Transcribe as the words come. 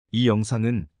이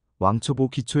영상은 왕초보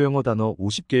기초영어 단어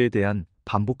 50개에 대한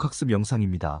반복학습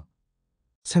영상입니다.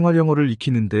 생활영어를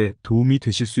익히는데 도움이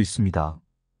되실 수 있습니다.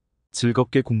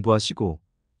 즐겁게 공부하시고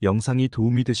영상이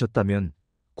도움이 되셨다면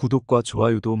구독과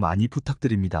좋아요도 많이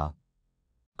부탁드립니다.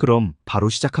 그럼 바로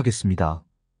시작하겠습니다.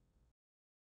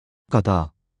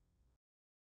 가다,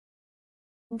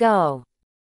 go,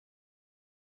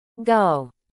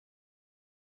 go,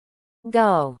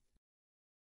 go,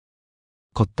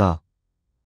 걷다,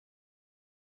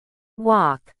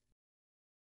 walk,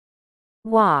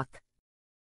 walk,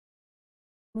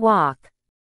 walk,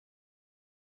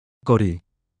 거리,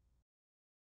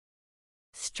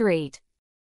 street,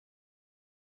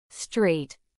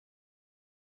 street,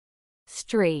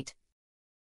 street,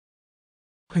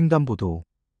 횡단보도,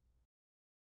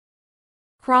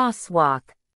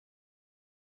 crosswalk,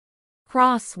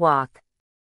 crosswalk,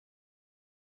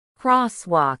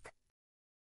 crosswalk,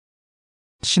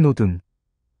 신호등,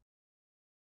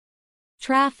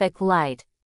 traffic light,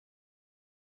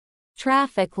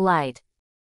 traffic light,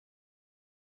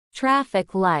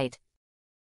 traffic light,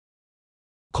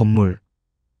 건물,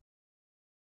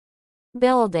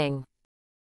 building,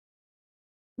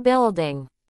 building,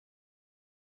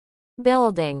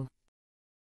 building,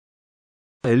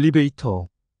 엘리베이터,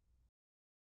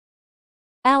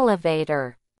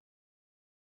 elevator,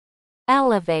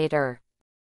 elevator,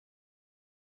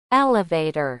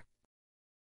 elevator,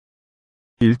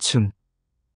 1층,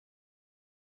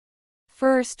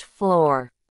 first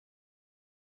floor,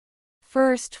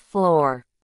 first floor,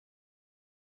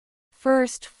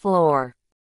 first floor,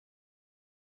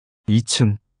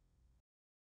 2층,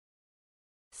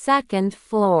 second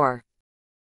floor,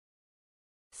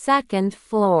 second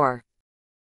floor,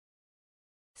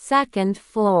 second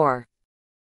floor,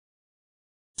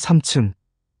 3층,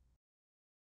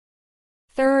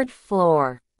 third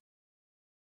floor,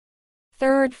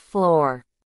 third floor,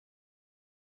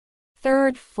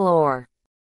 third floor,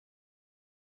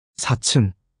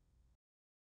 4층,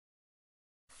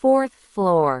 fourth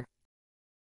floor,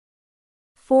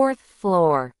 fourth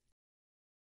floor,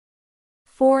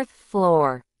 fourth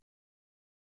floor,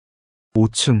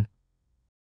 5층,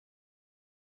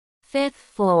 fifth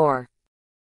floor,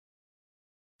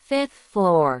 fifth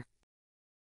floor,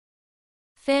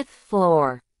 fifth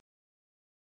floor,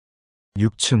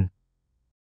 6층,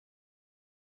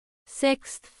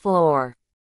 sixth floor,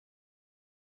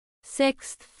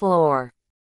 sixth floor,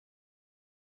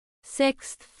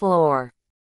 sixth floor,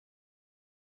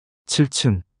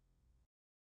 7층,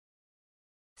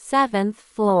 seventh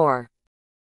floor,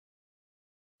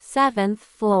 seventh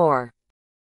floor,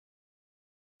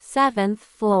 seventh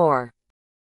floor,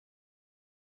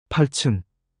 8층,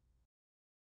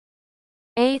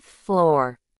 eighth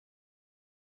floor,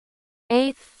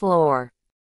 eighth floor,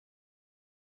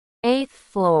 eighth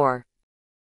floor,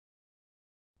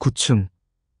 9층,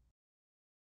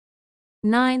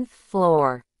 ninth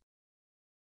floor,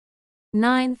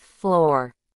 ninth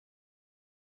floor,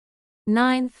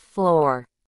 ninth floor,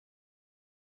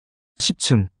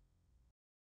 10층,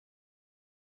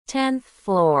 tenth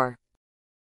floor,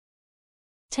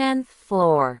 tenth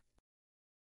floor,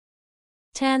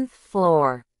 tenth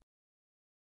floor,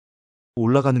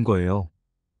 올라가는 거예요.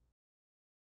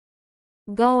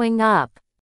 going up,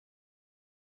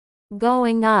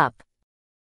 going up,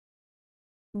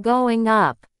 going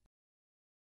up,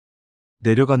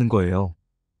 내려가는 거예요.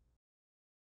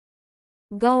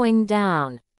 going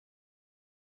down,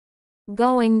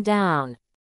 going down,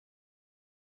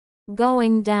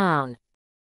 going down,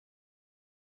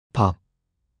 밥,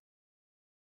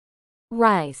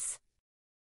 rice,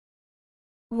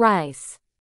 rice,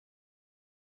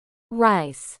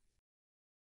 rice,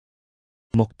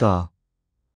 먹다,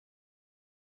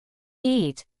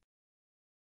 eat,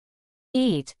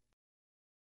 eat,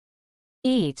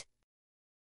 eat,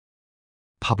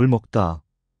 밥을 먹다,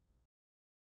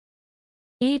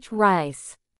 eat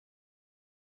rice,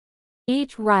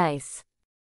 eat rice,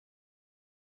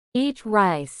 eat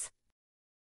rice,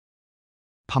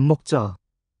 밥 먹자,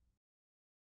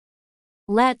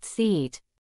 let's eat,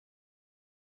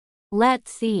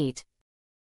 let's eat,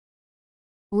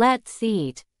 let's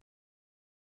eat,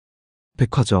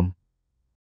 백화점,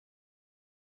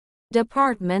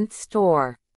 department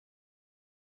store,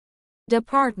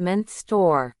 department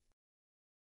store,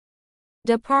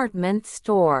 department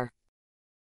store,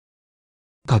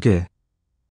 가게,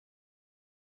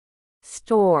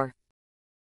 store,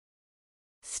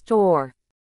 store,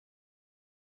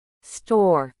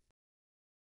 store,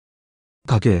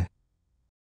 가게,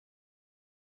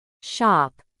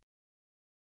 shop,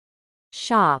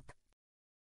 shop,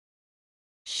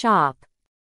 shop,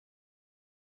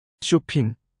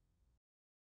 쇼핑,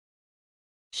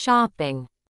 shopping,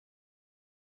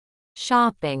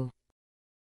 shopping,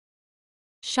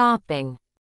 shopping,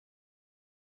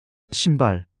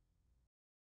 신발,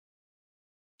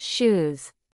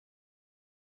 shoes,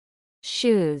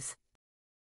 shoes,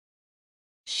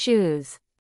 shoes,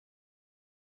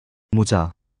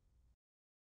 모자,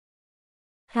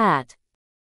 hat,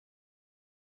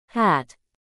 hat,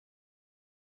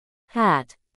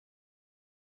 hat,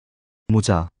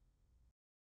 모자,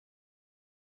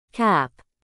 cap,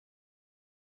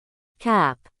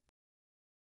 cap,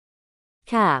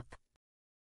 cap,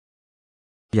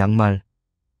 양말,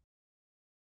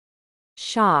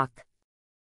 shock,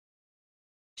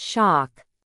 shock,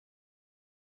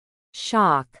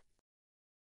 shock,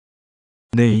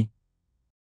 네이,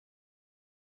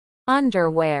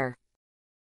 underwear,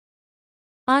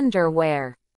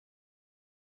 underwear,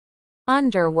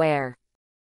 underwear,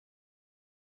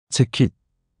 재킷,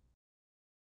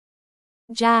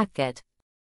 jacket,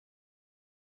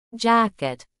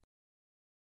 jacket,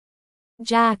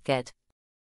 jacket,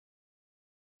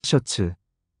 셔츠,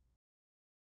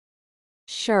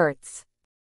 shirts,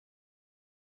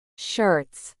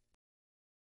 shirts,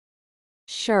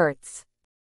 shirts,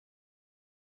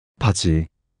 바지,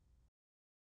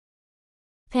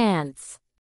 pants,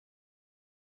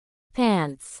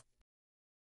 pants,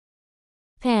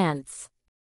 pants,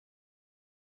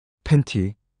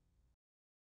 팬티,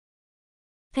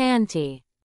 panty,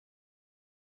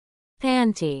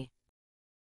 panty,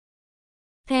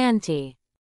 panty,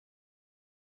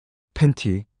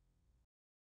 팬티,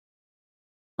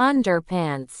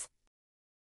 underpants,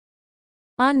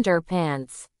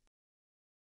 underpants,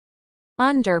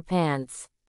 underpants,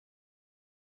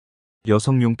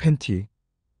 여성용 팬티,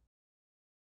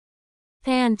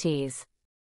 panties,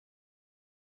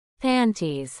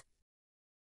 panties,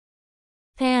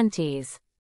 panties,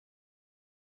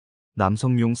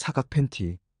 남성용 사각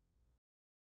팬티,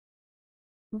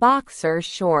 boxer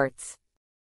shorts,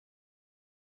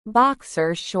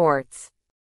 boxer shorts,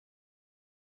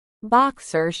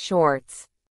 boxer shorts,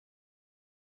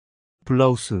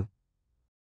 블라우스,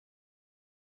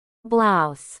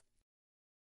 blouse,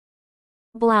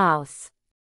 blouse,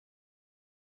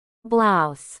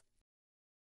 blouse,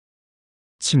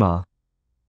 치마,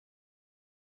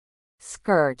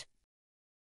 skirt,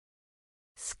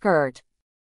 skirt,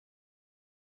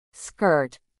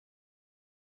 skirt,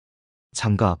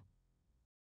 장갑,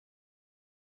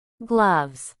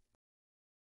 gloves,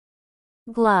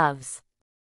 gloves,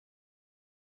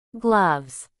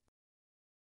 gloves,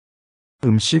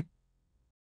 음식,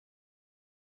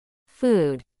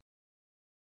 food,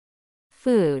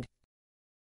 food,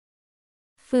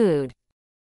 food,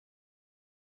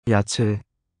 야채,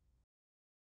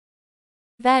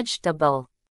 vegetable,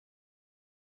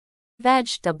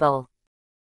 vegetable,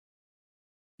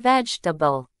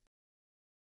 vegetable,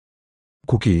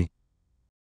 고기,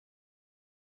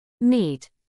 meat,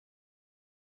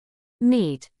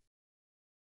 meat,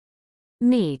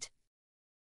 meat,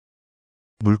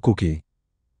 물고기,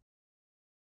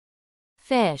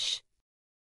 fish,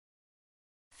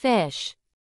 fish,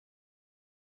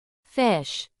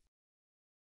 fish,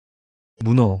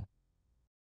 문어,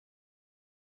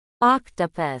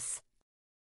 octopus,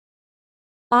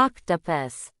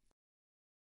 octopus,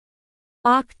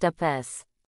 octopus,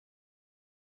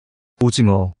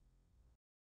 오징어,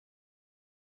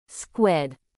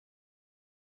 squid,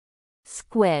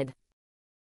 squid,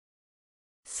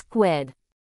 squid,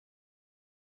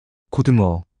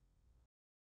 고등어,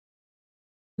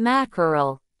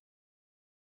 mackerel,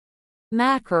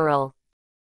 mackerel,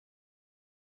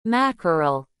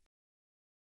 mackerel,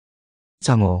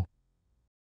 장어,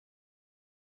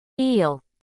 eel,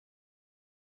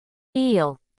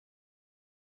 eel,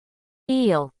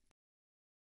 eel,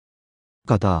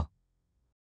 가다,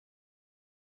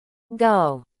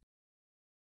 go,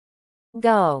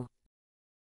 go,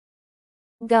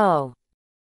 go,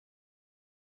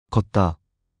 걷다,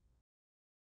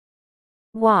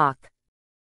 walk,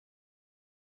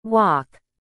 walk,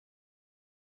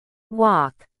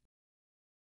 walk,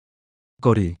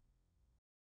 거리,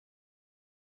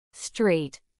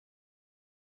 street,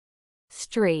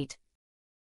 street,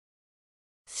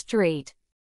 street,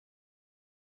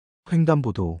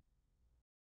 횡단보도,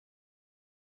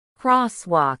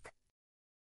 crosswalk,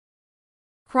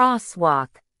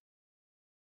 crosswalk,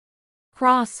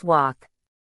 crosswalk,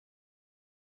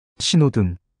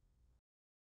 신호등,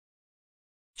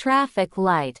 traffic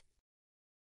light,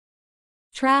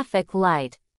 traffic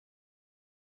light,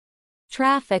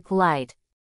 traffic light,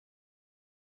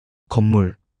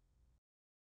 건물,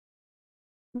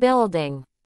 building,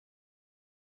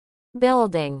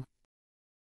 building,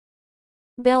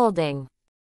 building,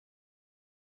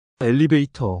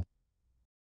 엘리베이터,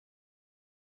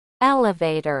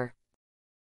 elevator,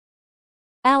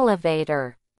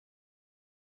 elevator,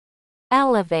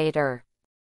 elevator,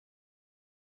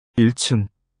 1층,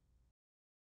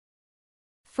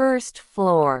 first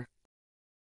floor,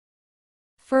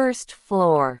 first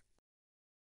floor,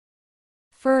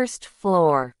 first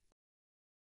floor,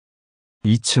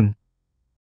 2층,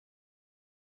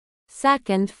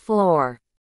 second floor,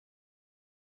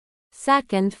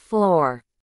 second floor,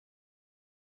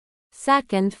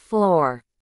 second floor,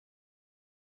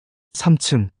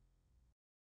 3층,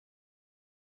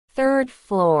 third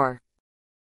floor,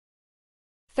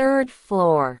 third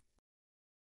floor,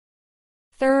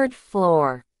 third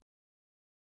floor,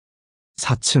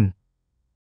 4층,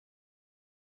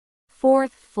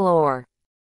 fourth floor,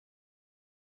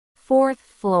 fourth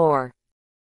floor,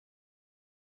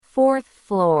 fourth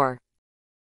floor,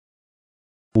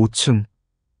 5층,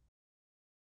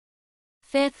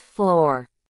 fifth floor,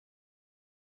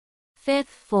 fifth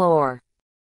floor,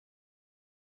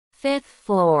 fifth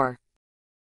floor,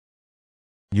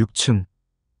 6층,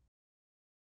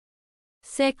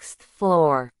 sixth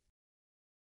floor,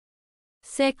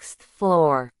 sixth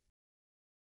floor,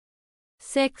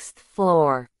 sixth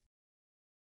floor,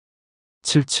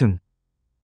 7층,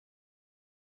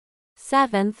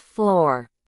 seventh floor,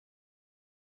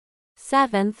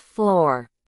 seventh floor,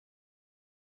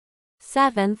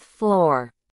 seventh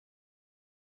floor,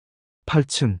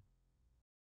 8층,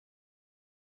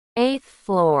 eighth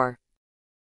floor,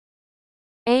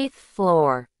 eighth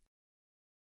floor,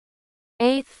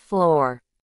 eighth floor,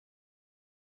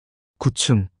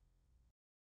 9층,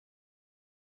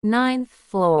 ninth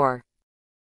floor,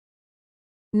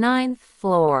 ninth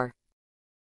floor,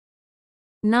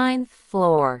 ninth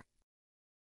floor,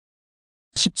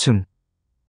 10층,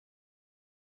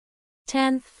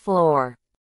 tenth floor,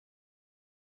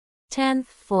 tenth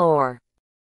floor,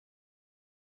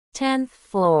 tenth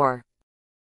floor,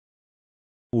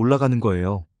 올라가는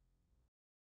거예요.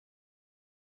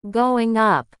 going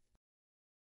up,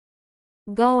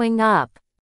 going up,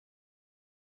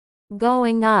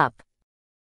 going up,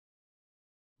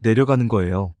 내려가는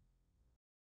거예요.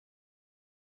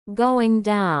 going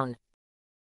down,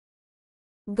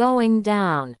 going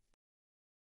down,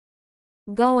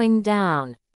 going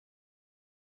down,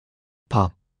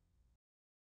 밥,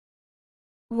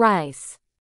 rice,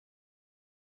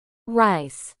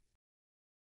 rice,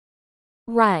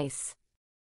 rice,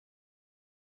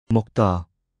 먹다,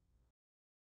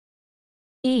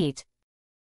 eat,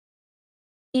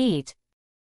 eat,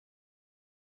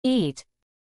 eat,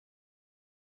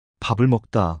 밥을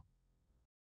먹다,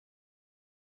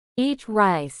 eat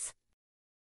rice,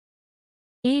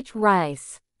 eat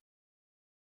rice,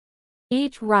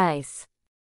 eat rice,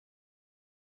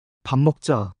 밥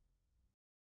먹자,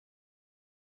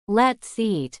 let's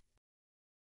eat,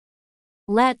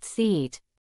 let's eat,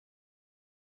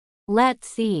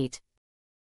 let's eat,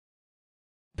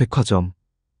 백화점,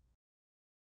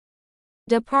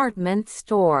 department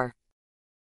store,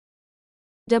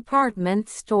 department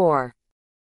store,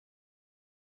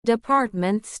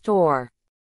 department store,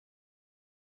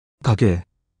 가게,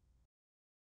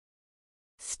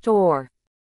 store,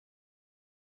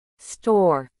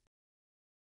 store,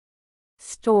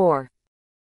 store,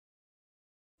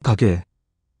 가게,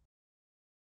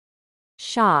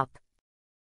 shop,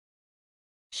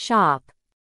 shop,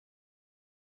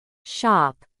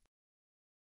 shop,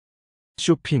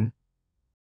 쇼핑,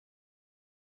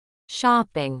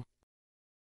 shopping,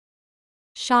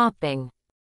 shopping,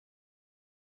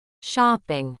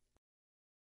 shopping,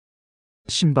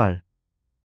 신발,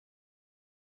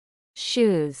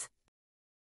 shoes,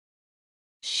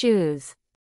 shoes,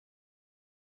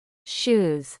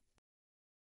 shoes,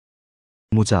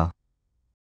 모자,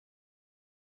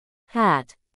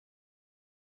 hat,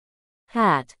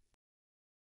 hat,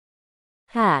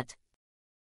 hat,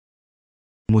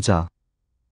 모자,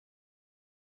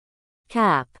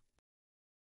 cap,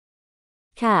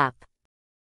 cap,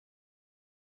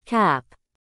 cap,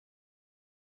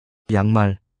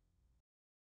 양말,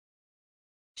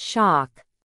 shock,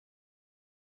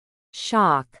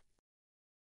 shock,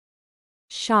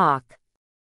 shock,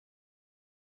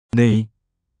 네이,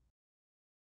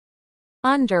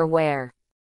 underwear,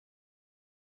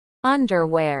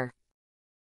 underwear,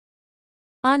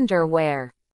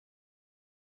 underwear,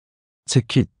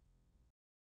 재킷,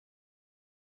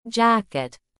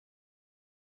 jacket,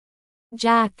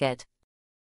 jacket,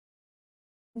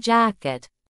 jacket,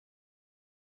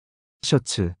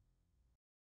 셔츠,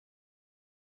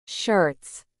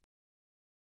 shirts,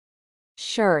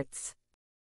 shirts,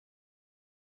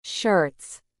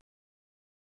 shirts,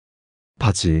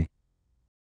 바지,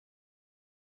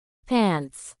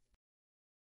 pants,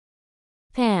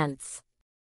 pants,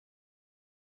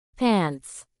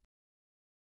 pants,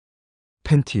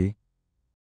 팬티,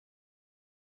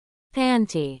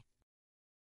 panty,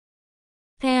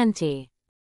 panty,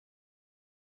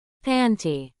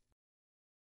 panty,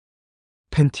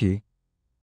 팬티,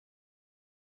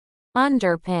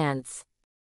 underpants,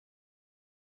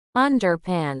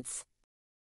 underpants,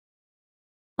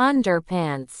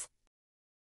 underpants,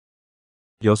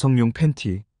 여성용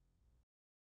팬티,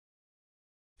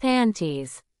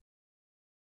 panties,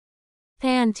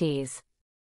 panties,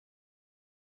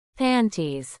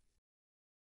 panties,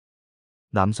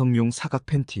 남성용 사각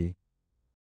팬티,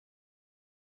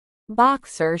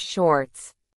 boxer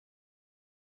shorts,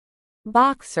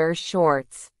 boxer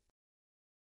shorts,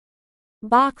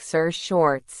 boxer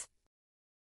shorts,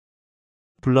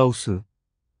 블라우스,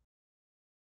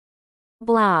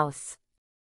 blouse,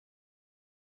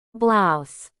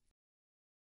 blouse,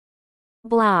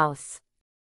 blouse,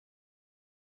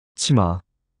 치마,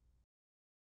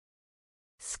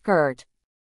 skirt,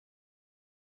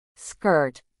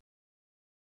 skirt,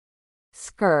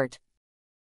 skirt,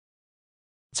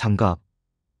 장갑,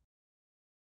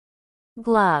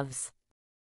 gloves,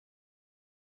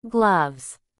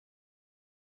 gloves,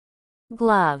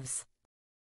 gloves,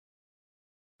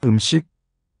 음식,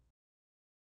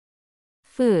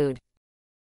 food,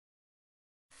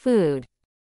 food,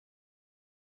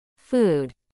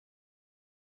 food,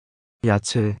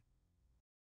 야채,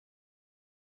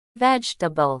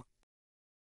 vegetable,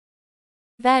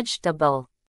 vegetable,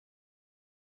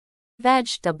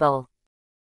 vegetable,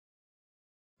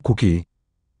 고기,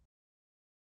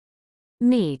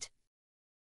 meat,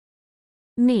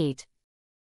 meat,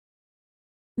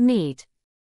 meat,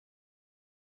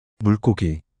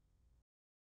 물고기,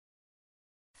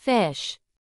 fish,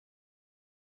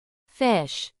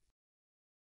 fish,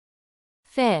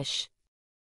 fish,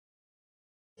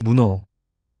 문어,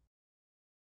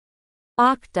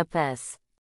 octopus,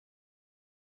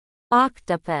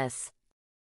 octopus,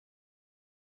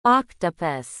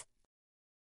 octopus,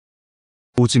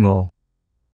 오징어,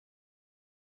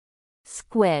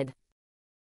 squid,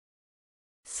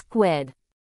 squid,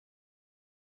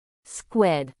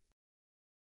 squid,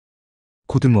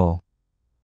 고등어,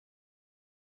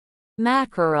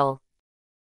 mackerel,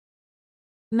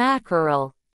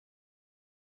 mackerel,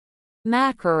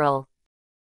 mackerel,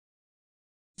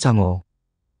 장어,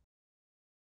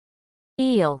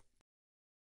 eel,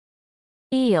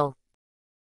 eel,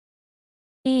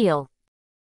 eel,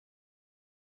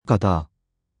 가다,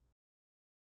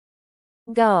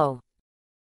 go,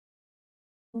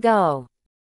 go,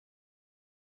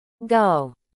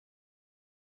 go,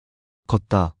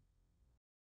 걷다,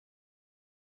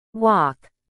 walk,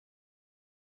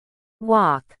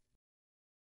 walk,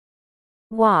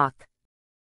 walk,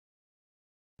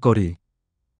 거리,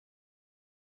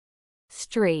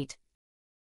 street,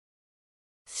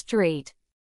 street,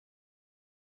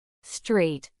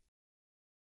 street,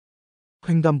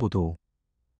 횡단보도,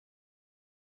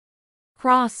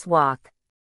 crosswalk,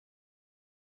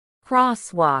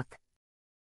 crosswalk,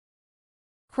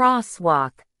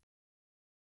 crosswalk,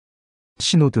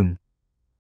 신호등,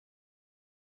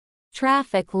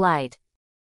 traffic light,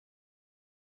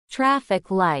 traffic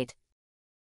light,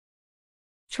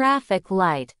 traffic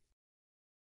light,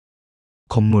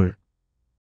 건물,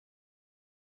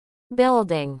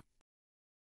 building,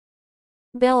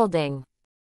 building,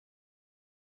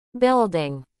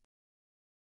 building,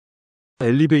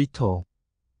 엘리베이터,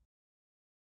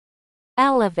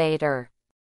 elevator,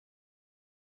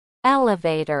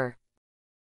 elevator,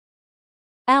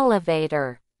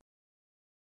 elevator,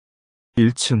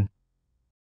 1층,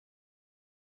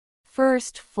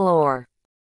 first floor,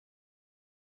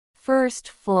 first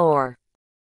floor,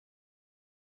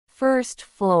 first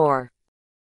floor,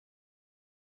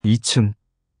 2층,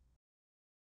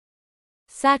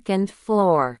 second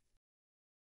floor,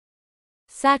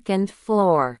 second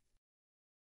floor,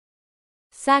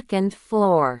 second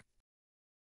floor,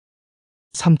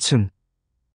 3층,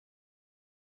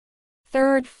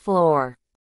 third floor,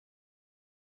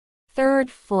 third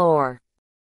floor,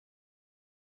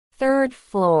 third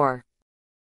floor,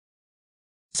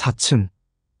 4층,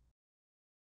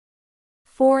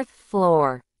 fourth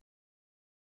floor,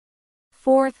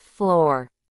 fourth floor,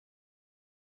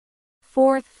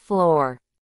 fourth floor,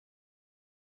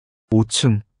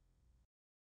 5층,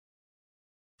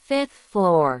 fifth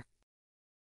floor,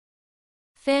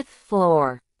 fifth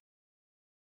floor,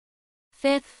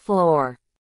 fifth floor,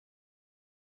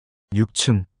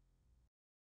 6층,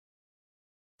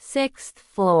 sixth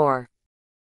floor,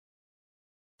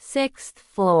 sixth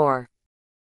floor,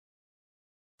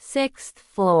 6th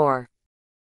floor,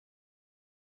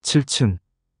 7층,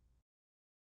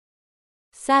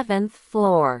 7th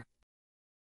floor,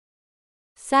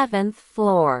 7th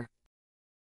floor,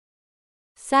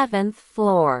 7th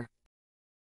floor,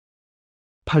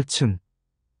 8층,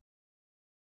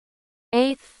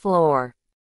 8th floor,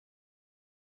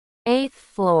 8th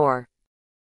floor,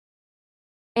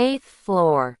 8th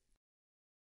floor,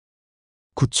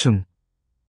 9층,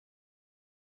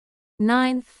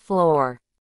 9th floor,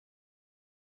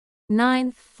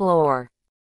 9th floor,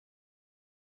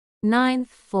 9th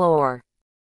floor,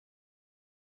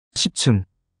 10층,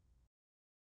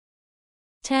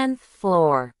 10th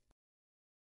floor,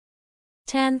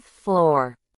 10th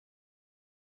floor,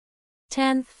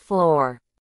 10th floor,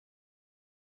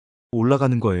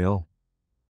 올라가는 거예요.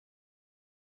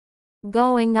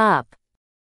 going up,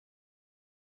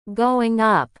 going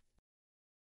up,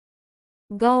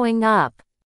 going up,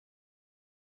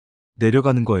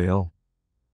 내려가는 거예요.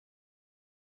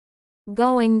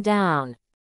 going down,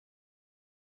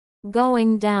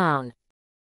 going down,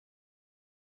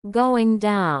 going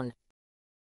down,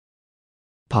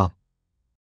 밥,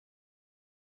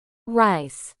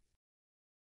 rice,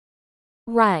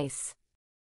 rice,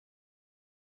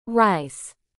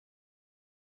 rice,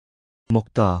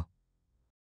 먹다,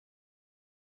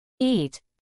 eat,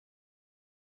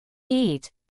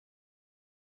 eat,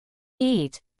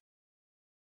 eat,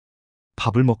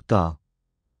 밥을 먹다,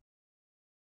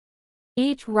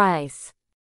 eat rice,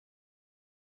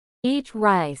 eat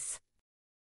rice,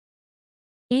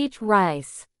 eat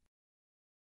rice,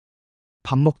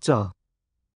 밥 먹자,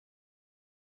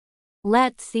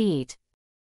 let's eat,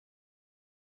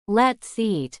 let's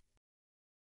eat,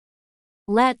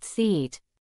 let's eat,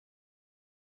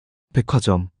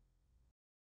 백화점,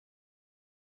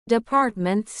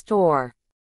 department store,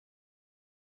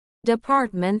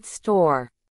 department store,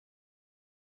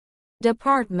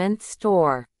 department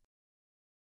store,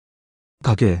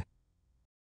 가게,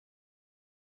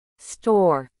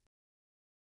 store,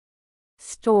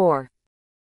 store,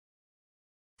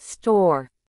 store,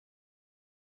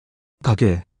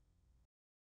 가게,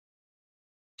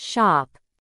 shop,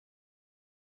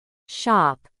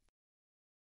 shop,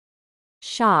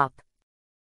 shop,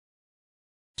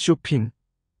 쇼핑,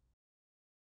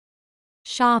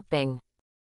 shopping,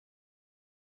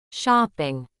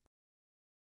 shopping,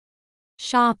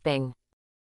 shopping,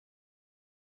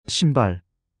 신발,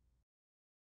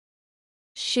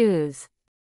 shoes,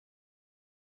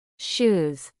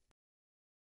 shoes,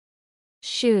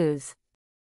 shoes,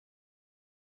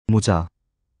 모자,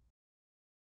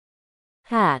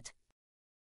 hat,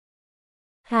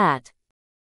 hat,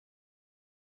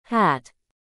 hat,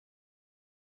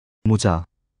 모자,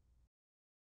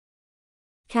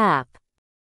 cap,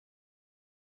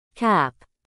 cap,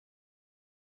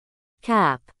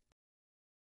 cap,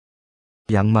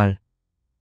 양말,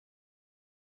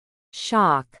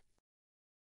 shock,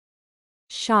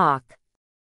 shock,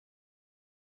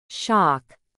 shock,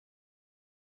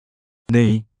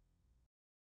 네이,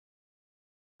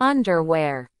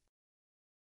 underwear,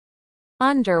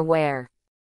 underwear,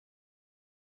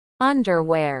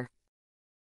 underwear,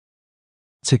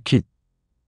 재킷,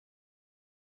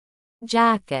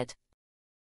 jacket,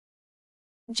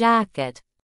 jacket,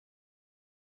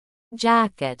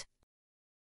 jacket,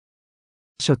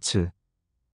 셔츠,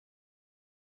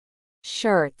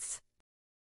 shirts,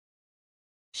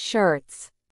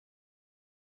 shirts,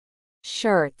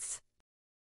 shirts,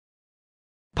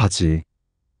 바지,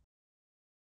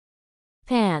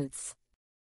 pants,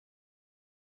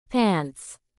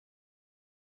 pants,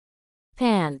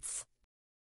 pants,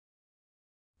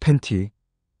 팬티,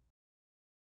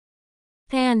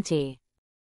 panty,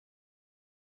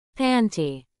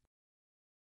 panty,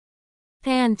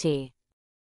 panty,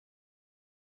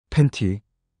 팬티,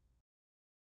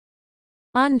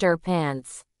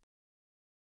 underpants,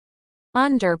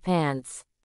 underpants,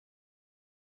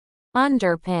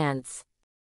 underpants,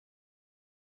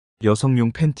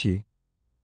 여성용 팬티,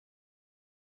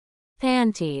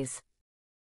 panties,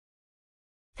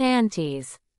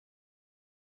 panties,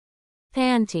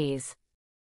 panties,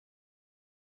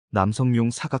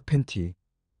 남성용 사각 팬티,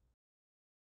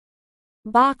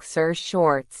 boxer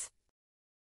shorts,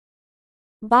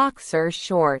 boxer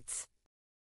shorts,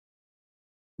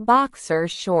 boxer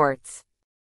shorts,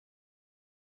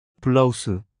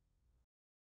 블라우스,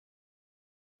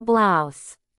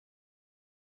 blouse,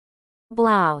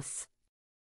 blouse,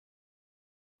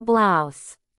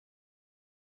 blouse,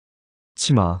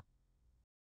 치마,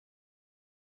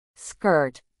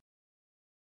 skirt,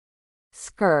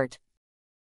 skirt,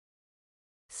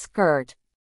 skirt,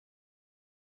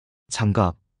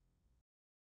 장갑,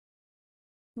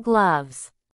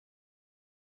 gloves,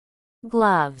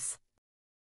 gloves,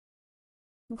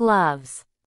 gloves,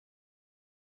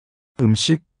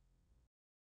 음식,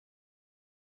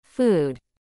 food,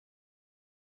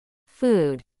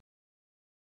 food,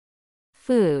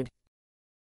 food,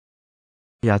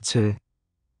 야채,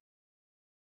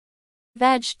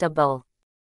 vegetable,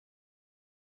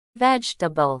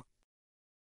 vegetable,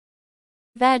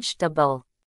 vegetable,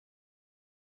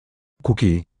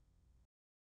 고기,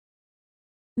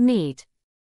 meat,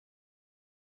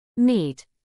 meat,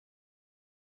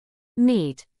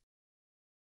 meat,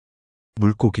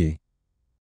 물고기,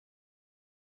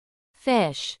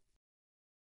 fish,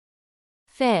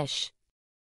 fish,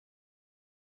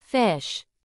 fish,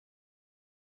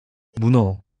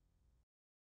 문어,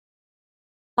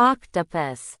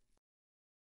 octopus,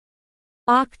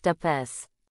 octopus,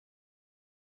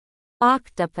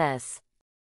 octopus,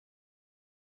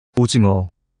 오징어,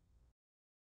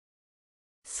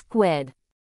 squid,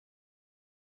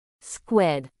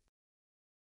 squid,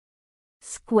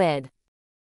 squid,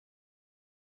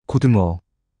 고등어,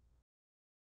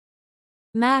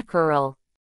 mackerel,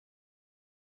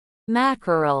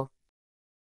 mackerel,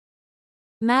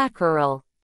 mackerel,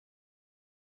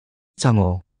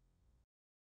 장어,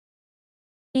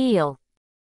 eel,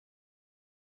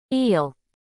 eel,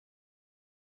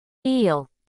 eel,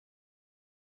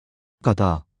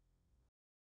 가다,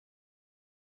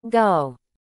 go,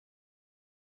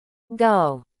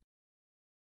 go,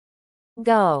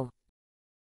 go,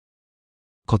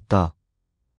 걷다,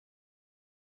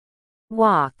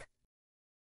 walk,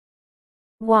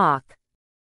 walk,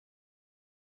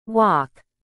 walk,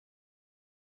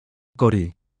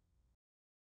 거리,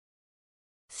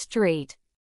 street,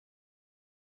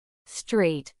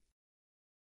 street,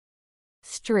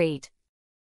 street,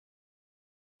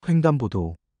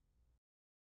 횡단보도,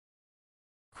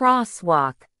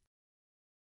 crosswalk,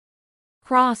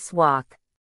 crosswalk,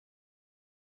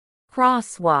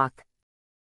 crosswalk,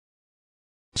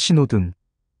 신호등,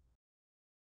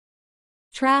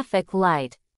 traffic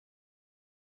light,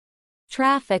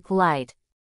 traffic light,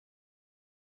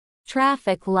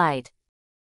 traffic light,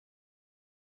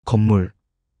 건물,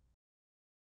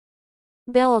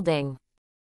 building,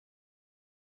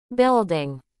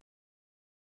 building,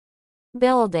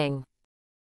 building,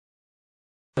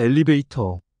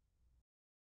 엘리베이터,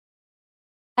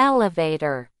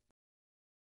 elevator,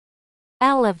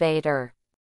 elevator,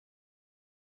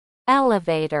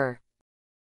 elevator,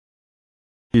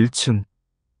 1층,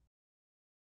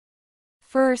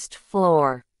 first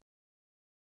floor,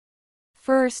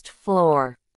 first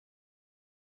floor,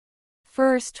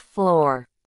 first floor,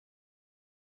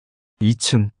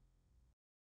 2층,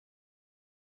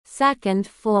 second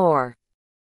floor,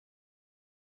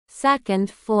 second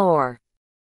floor,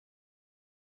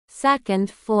 second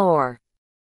floor,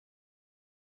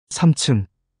 3층,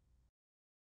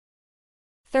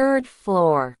 third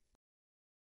floor,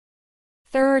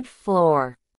 third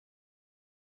floor,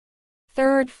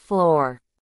 third floor,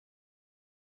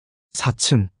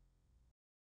 4층,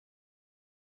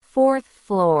 fourth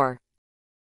floor,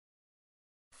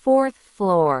 fourth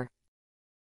floor,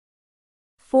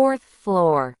 fourth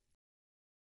floor,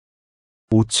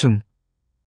 5층,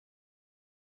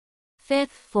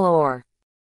 fifth floor,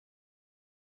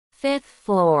 fifth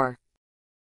floor,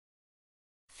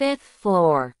 fifth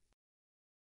floor,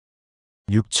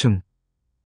 6층,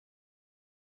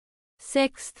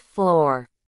 sixth floor,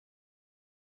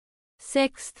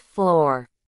 sixth floor,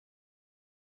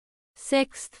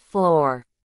 sixth floor,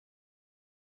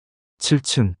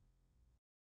 7층,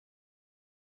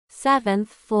 seventh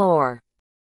floor,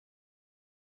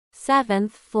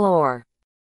 seventh floor,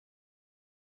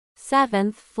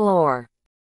 seventh floor,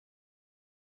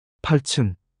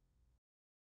 8층,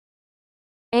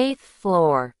 eighth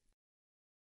floor,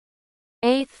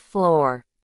 eighth floor,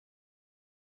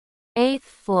 eighth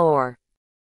floor,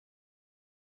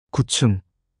 9층,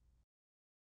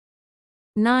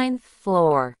 ninth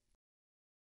floor,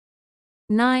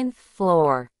 ninth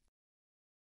floor,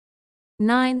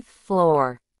 ninth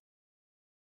floor,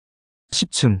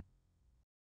 10층,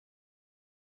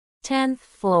 tenth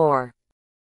floor,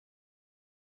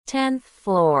 tenth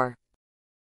floor,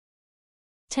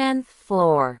 tenth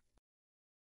floor,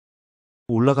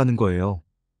 올라가는 거예요.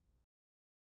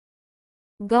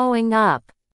 going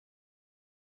up,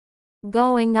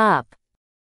 going up,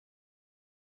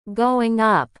 going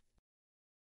up,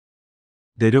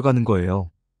 내려가는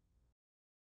거예요.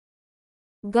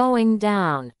 going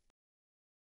down,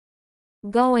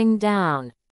 going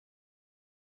down,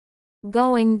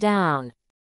 going down,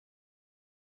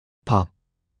 밥,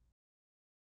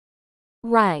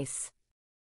 rice,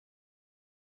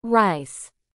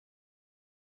 rice,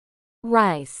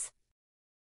 rice,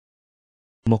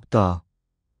 먹다,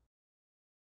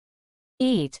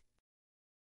 eat,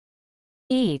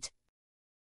 eat,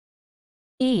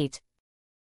 eat,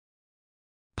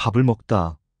 밥을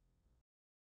먹다,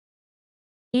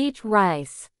 eat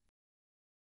rice,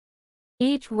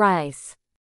 eat rice,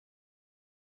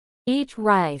 eat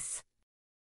rice,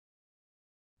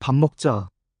 밥 먹자,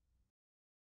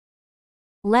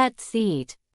 let's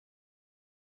eat,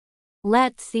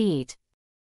 let's eat,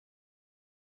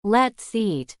 let's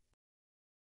eat,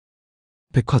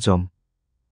 백화점,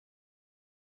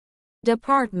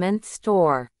 department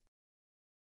store,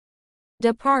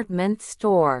 department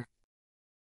store,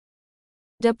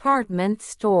 department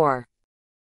store,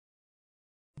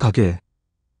 가게,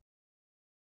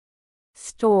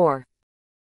 store,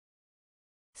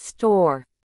 store,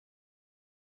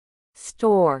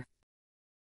 store,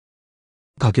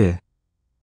 가게,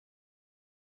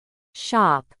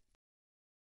 shop,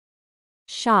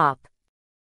 shop,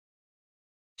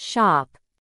 shop,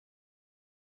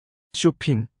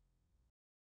 쇼핑,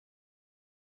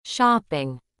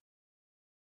 shopping,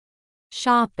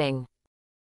 shopping,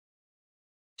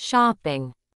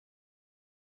 shopping,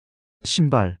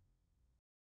 신발,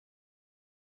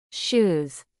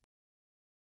 shoes,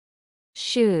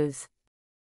 shoes,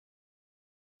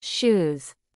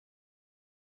 shoes,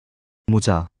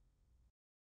 모자,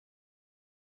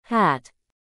 hat,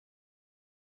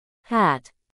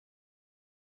 hat,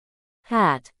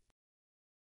 hat,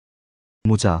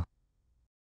 모자,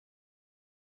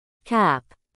 cap,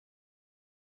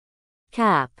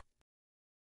 cap,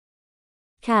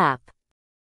 cap,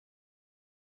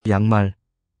 양말,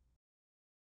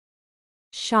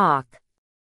 shock,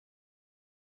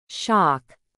 shock,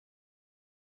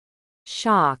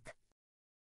 shock,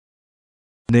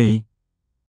 네이,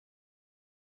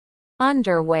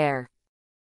 underwear,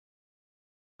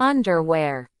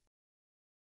 underwear,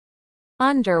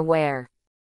 underwear,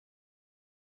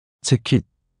 재킷,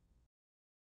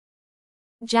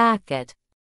 jacket,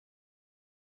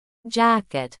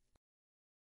 jacket,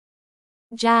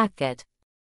 jacket,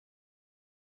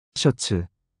 셔츠,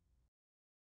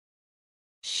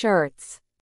 shirts,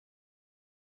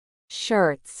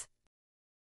 shirts,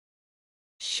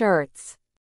 shirts,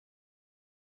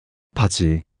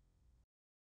 바지,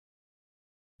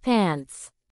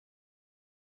 pants,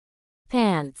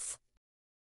 pants,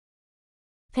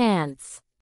 pants,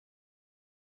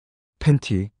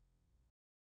 팬티,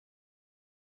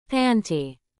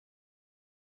 panty,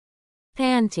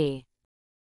 panty,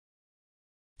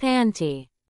 panty,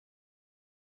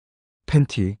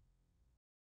 팬티,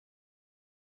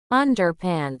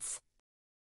 underpants,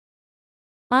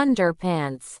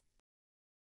 underpants,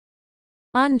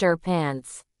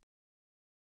 underpants,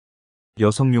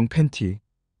 여성용 팬티,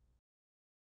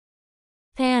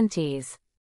 panties,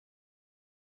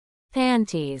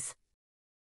 panties,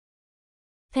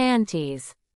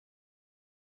 panties,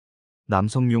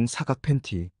 남성용 사각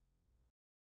팬티,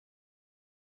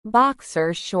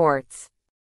 boxer shorts,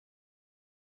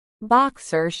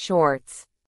 boxer shorts,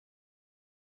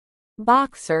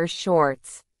 boxer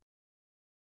shorts,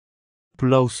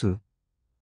 블라우스,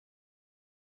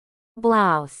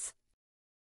 blouse,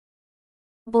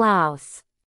 blouse,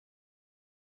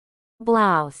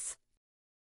 blouse,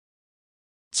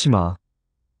 치마,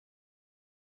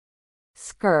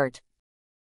 skirt,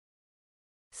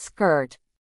 skirt,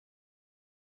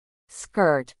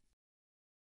 skirt,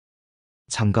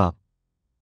 장갑,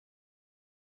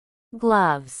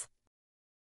 gloves,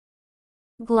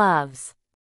 gloves,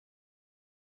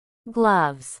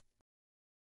 gloves,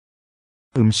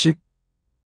 음식,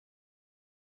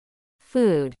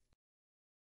 food,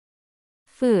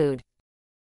 food,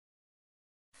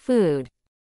 food,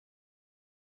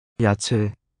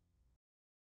 야채,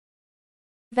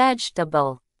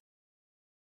 vegetable,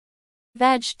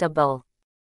 vegetable,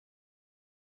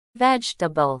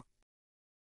 vegetable,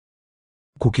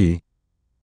 고기,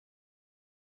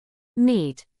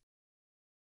 meat,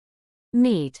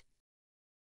 meat,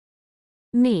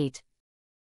 meat,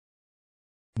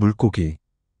 물고기,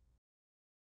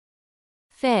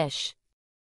 fish,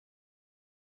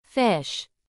 fish,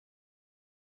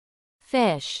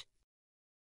 fish,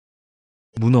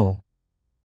 문어,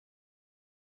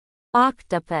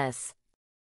 octopus,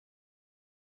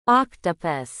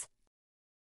 octopus,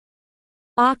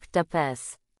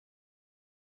 octopus,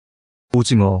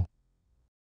 오징어,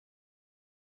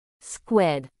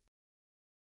 squid,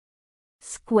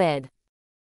 squid,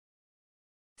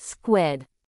 squid,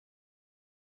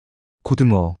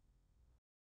 고등어,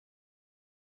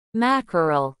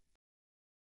 mackerel,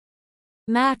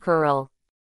 mackerel,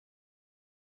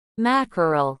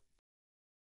 mackerel,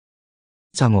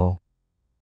 장어,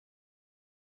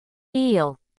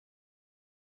 eel,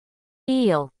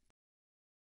 eel,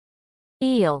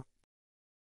 eel,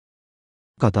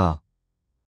 가다,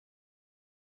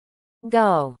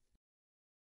 go,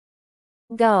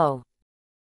 go,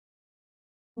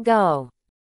 go,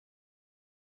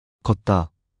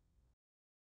 걷다,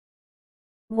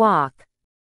 walk,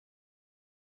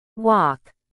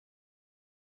 walk,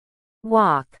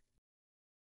 walk,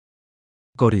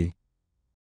 거리,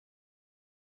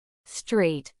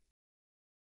 street,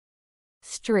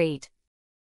 street,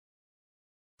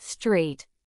 street,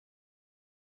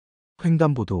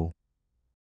 횡단보도,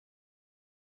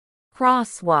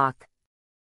 crosswalk,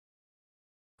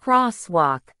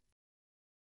 crosswalk,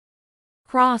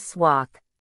 crosswalk,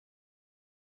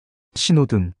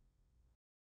 신호등,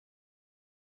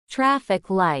 traffic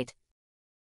light,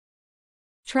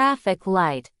 traffic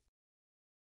light,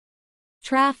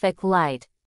 traffic light,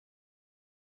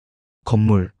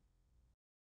 건물,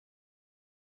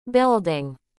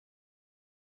 building,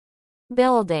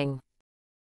 building,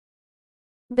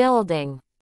 building,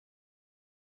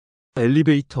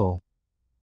 엘리베이터,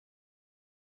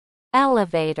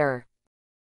 elevator,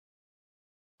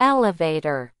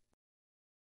 elevator,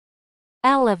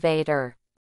 elevator,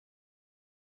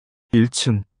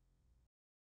 1층,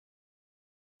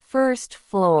 first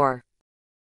floor,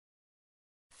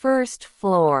 first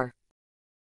floor,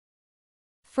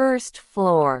 first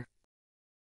floor,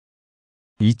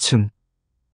 2층,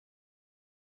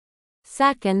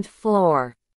 second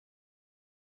floor,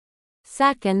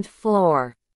 second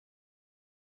floor,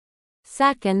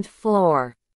 second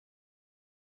floor,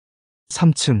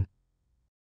 3층,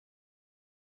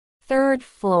 third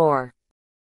floor,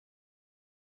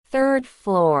 third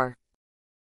floor,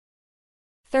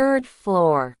 third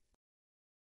floor,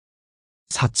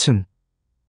 4층,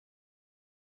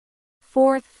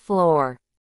 fourth floor,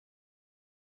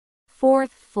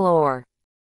 fourth floor,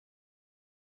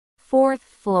 fourth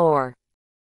floor,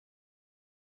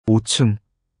 5층,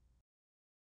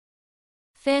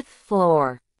 fifth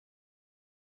floor,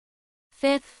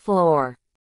 fifth floor,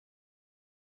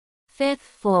 fifth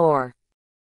floor,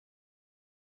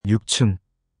 6층,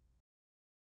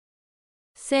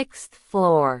 sixth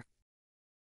floor,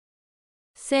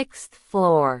 sixth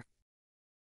floor,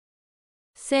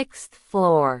 sixth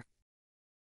floor,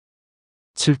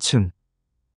 7층,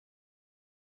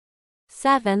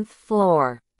 seventh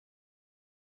floor,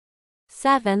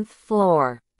 seventh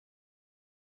floor,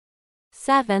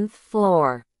 seventh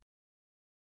floor,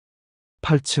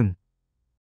 8층,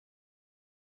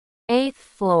 eighth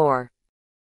floor,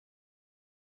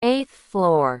 eighth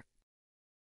floor,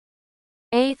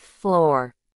 eighth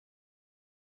floor,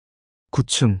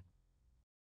 9층,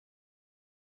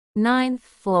 ninth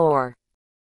floor,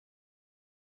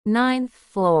 ninth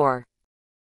floor,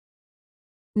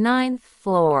 ninth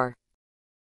floor,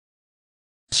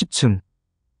 10층,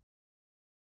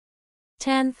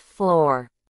 tenth floor,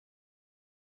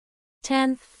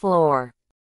 tenth floor,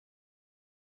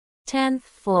 tenth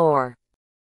floor,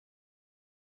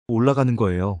 올라가는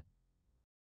거예요.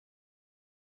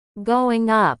 going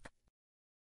up,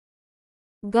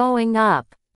 going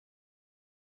up,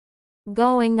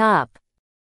 going up,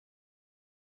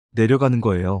 내려가는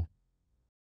거예요.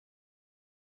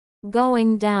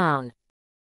 going down,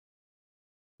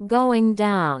 going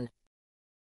down,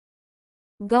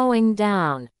 going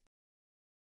down,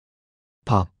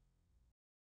 밥,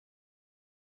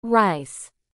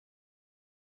 rice,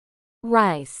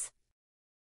 rice,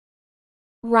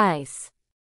 rice,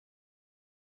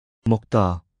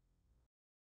 먹다,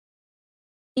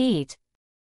 eat,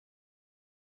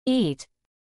 eat,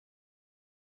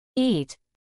 eat,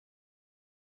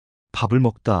 밥을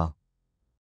먹다,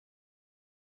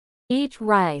 eat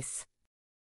rice,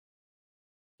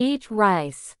 eat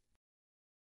rice,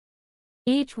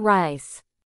 eat rice,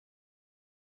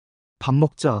 밥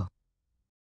먹자,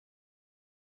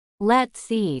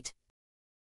 let's eat,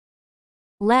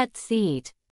 let's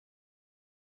eat,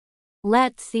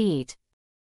 let's eat,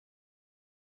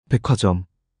 백화점,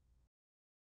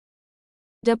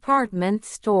 department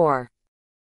store,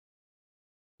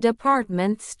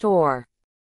 department store,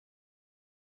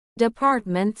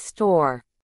 department store,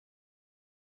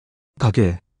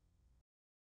 가게,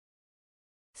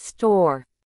 store,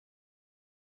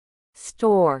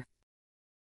 store,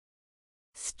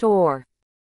 store,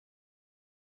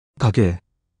 가게,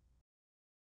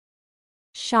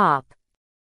 shop,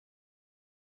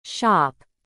 shop,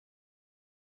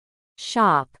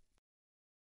 shop,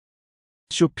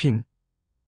 쇼핑,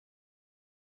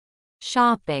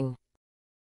 shopping,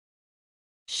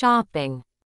 shopping,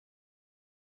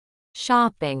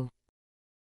 shopping,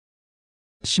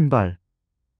 신발,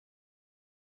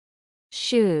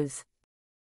 shoes,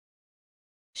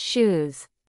 shoes,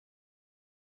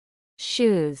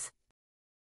 shoes,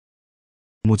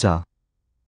 모자,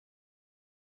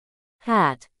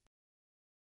 hat,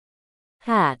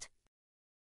 hat,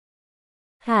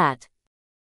 hat,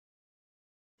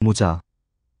 모자,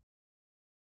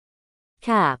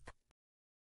 cap,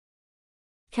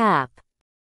 cap,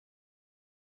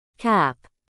 cap,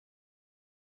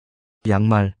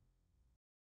 양말,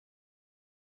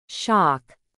 shock,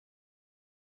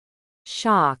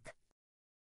 shock,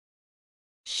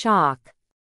 shock,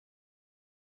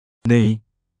 네이,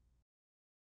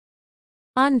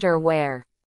 underwear,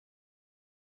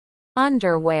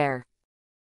 underwear,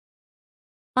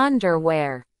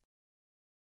 underwear,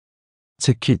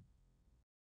 재킷,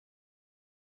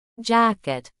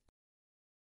 jacket,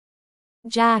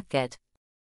 jacket,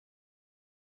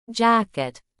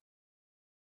 jacket,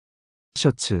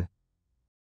 셔츠,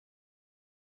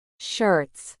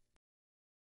 shirts,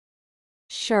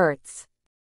 shirts,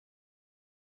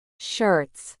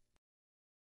 shirts,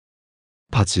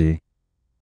 바지,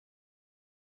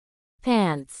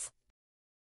 pants,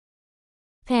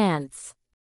 pants,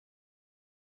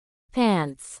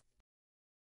 pants,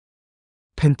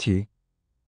 팬티,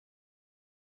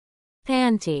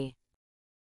 panty,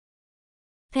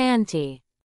 panty,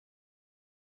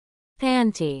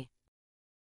 panty,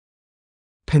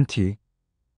 팬티,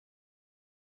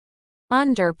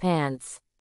 underpants,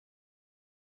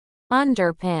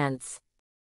 underpants,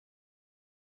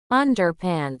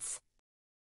 underpants,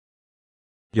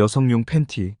 여성용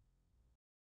팬티,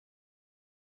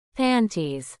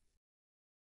 panties,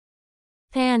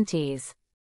 panties,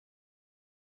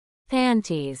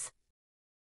 panties,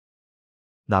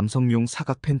 남성용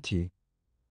사각 팬티,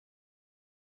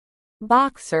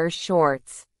 boxer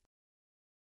shorts,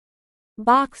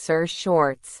 boxer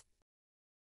shorts,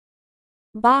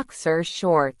 boxer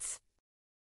shorts,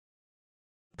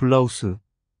 블라우스,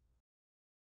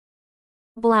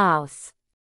 blouse,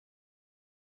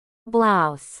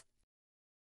 blouse,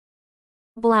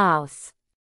 blouse,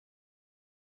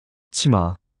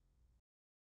 치마,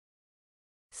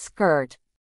 skirt,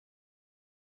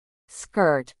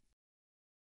 skirt,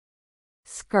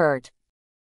 skirt,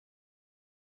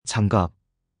 장갑,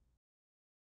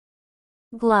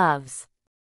 gloves,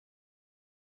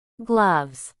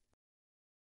 gloves,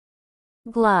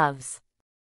 gloves,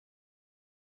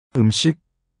 음식,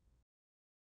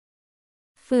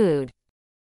 food,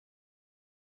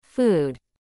 food,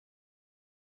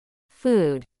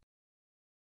 food,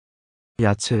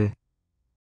 야채,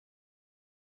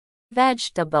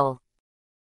 vegetable,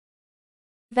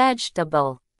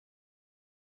 vegetable,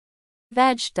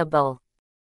 vegetable,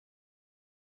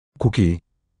 고기,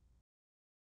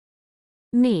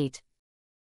 meat,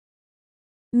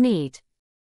 meat,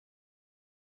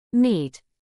 meat,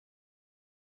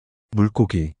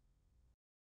 물고기,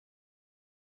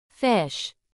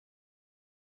 fish,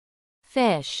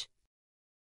 fish,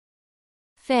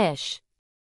 fish,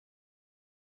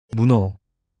 문어,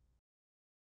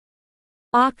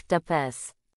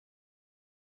 octopus,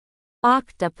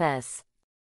 octopus,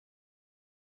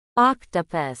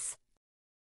 octopus,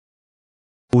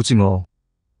 오징어,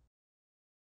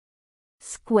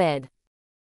 squid,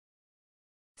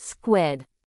 squid,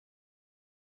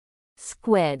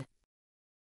 squid,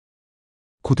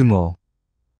 고등어,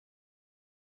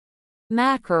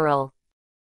 mackerel,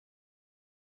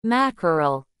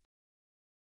 mackerel,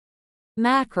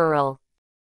 mackerel,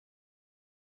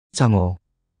 장어,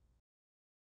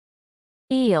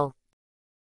 eel,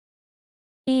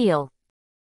 eel,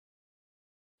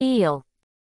 eel,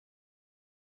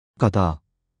 가다,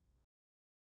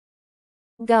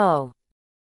 go,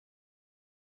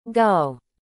 go,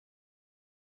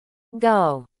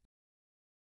 go,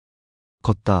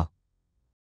 걷다,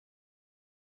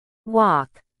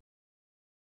 walk,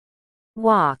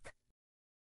 walk,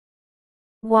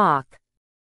 walk,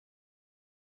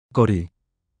 거리,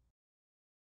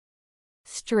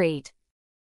 street,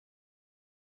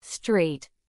 street,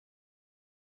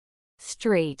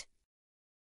 street,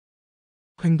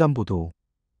 횡단보도,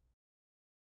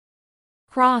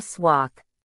 crosswalk,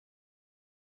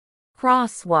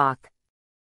 crosswalk,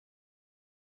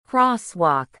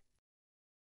 crosswalk,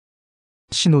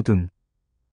 신호등,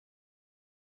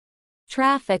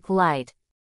 traffic light,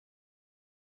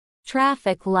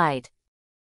 traffic light,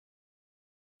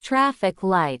 traffic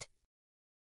light,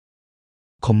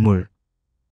 건물,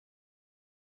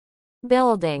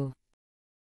 building,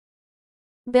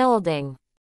 building,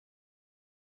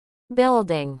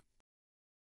 building,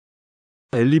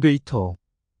 엘리베이터,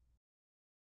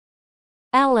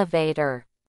 elevator,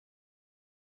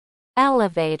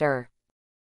 elevator,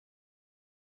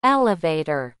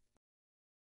 elevator,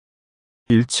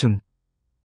 1층,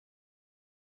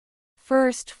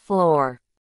 first floor,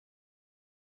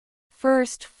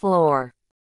 first floor,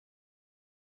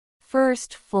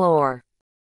 first floor,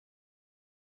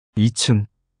 2층,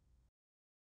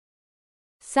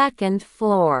 second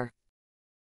floor,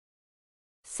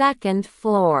 second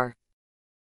floor,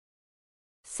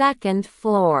 second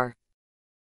floor,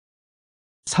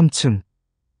 3층,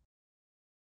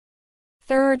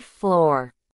 third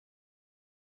floor,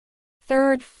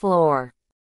 third floor,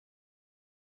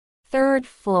 third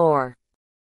floor,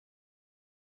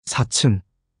 4층,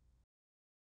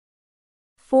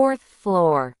 fourth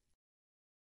floor,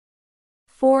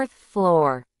 fourth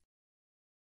floor,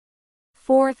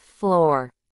 fourth floor,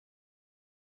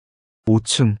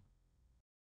 5층,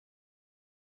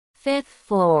 fifth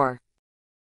floor,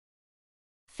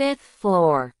 fifth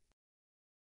floor,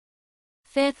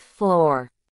 fifth floor,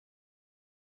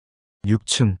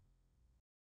 6층,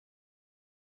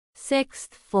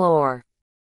 sixth floor,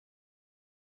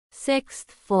 sixth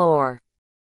floor,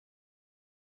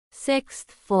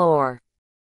 sixth floor,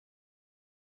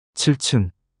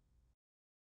 7층,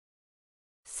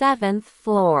 seventh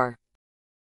floor,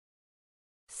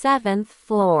 seventh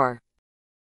floor,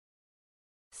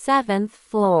 seventh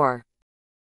floor,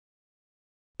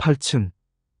 8층,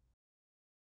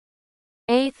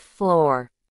 eighth floor,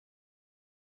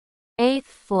 eighth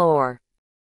floor,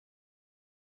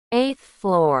 eighth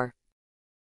floor,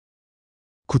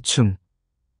 9층,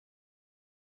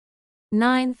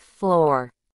 ninth floor,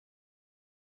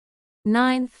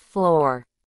 ninth floor,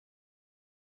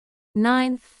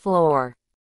 ninth floor,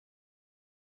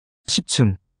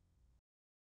 10층,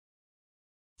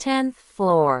 tenth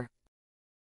floor,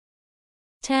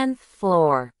 tenth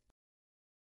floor,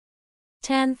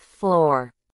 tenth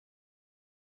floor,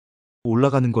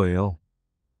 올라가는 거예요.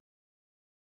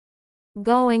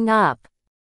 going up,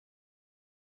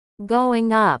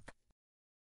 going up,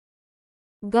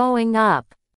 going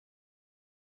up,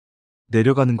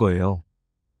 내려가는 거예요.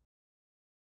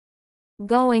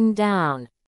 going down,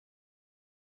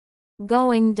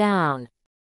 going down,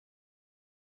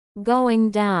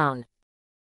 going down,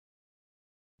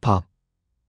 밥,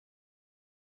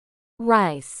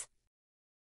 rice,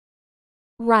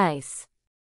 rice,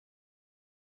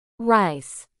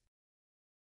 rice,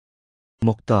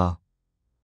 먹다,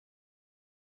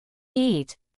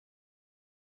 eat,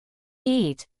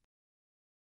 eat,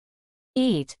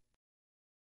 eat,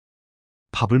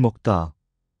 밥을 먹다,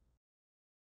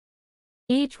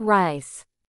 eat rice,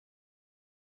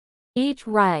 eat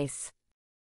rice,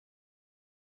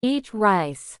 eat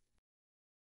rice,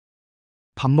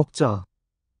 밥 먹자,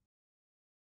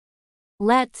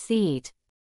 let's eat,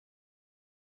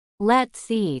 let's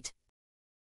eat,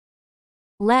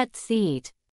 let's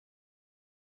eat,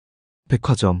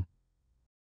 백화점,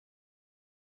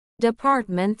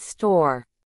 department store,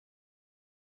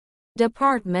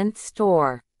 department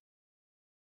store,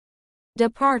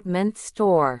 department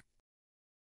store,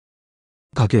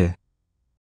 가게,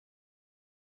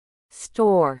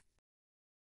 store,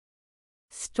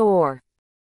 store,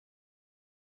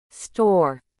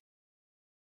 store,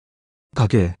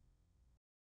 가게,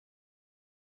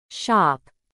 shop,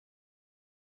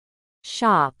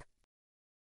 shop,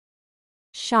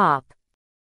 shop,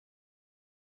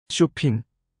 쇼핑,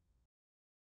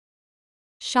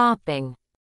 shopping,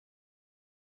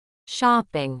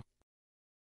 shopping,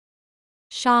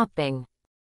 shopping,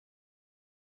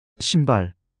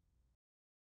 신발,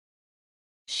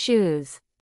 shoes,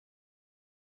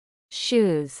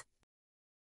 shoes,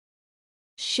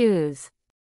 shoes,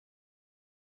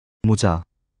 모자,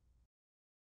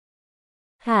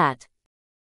 hat,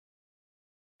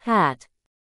 hat,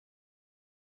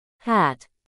 hat,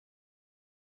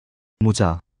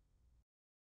 모자,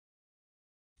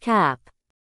 cap,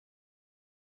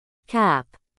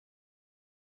 cap,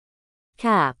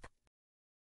 cap,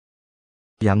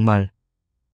 양말,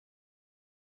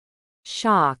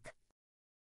 shock,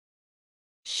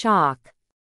 shock,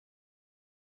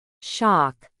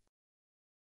 shock,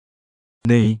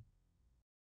 네이,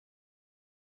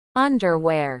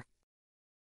 underwear,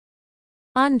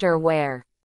 underwear,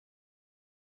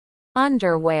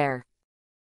 underwear,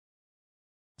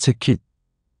 재킷,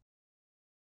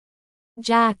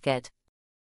 jacket,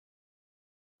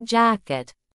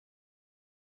 jacket,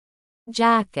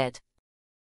 jacket,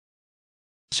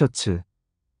 셔츠,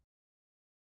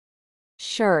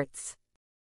 shirts,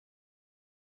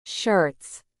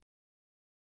 shirts,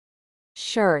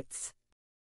 shirts,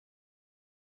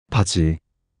 바지,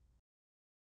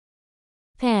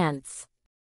 pants,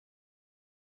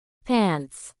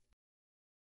 pants,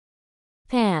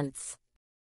 pants,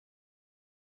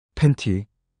 팬티,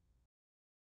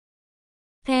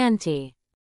 panty,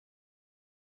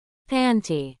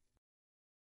 panty,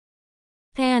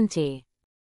 panty,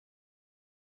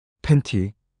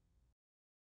 팬티,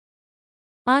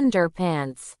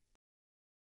 underpants,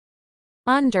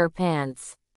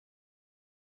 underpants,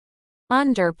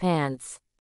 underpants,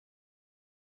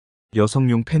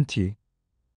 여성용 팬티,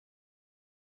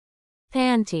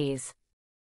 panties,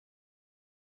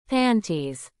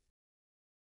 panties,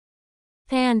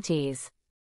 panties,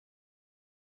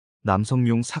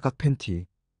 남성용 사각 팬티,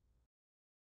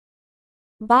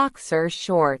 boxer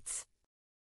shorts,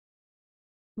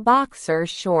 boxer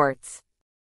shorts,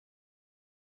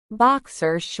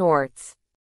 boxer shorts,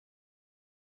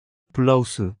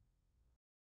 블라우스,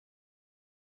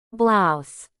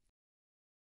 blouse,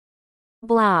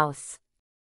 blouse,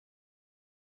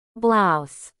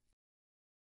 blouse,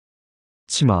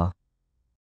 치마,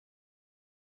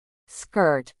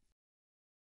 skirt,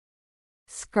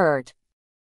 skirt,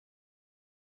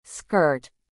 skirt,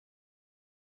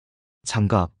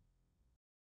 장갑,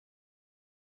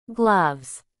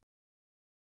 gloves,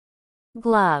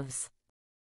 gloves,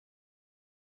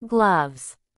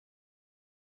 gloves,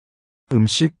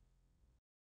 음식,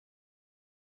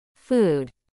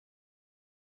 food,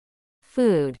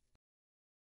 food,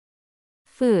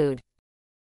 food,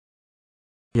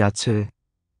 야채,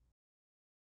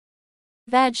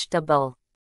 vegetable,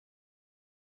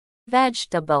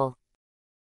 vegetable,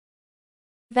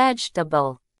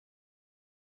 vegetable,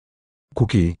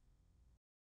 고기,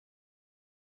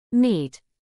 meat,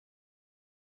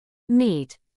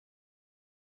 meat,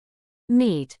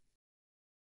 meat,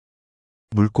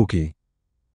 물고기,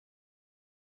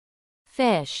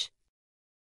 fish,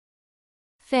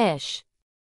 fish,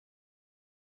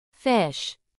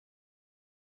 fish,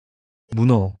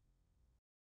 문어,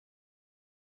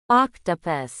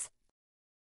 octopus,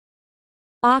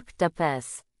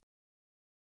 octopus,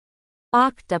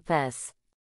 octopus,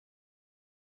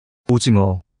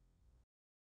 오징어,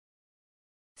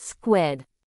 squid,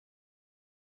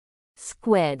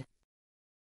 squid,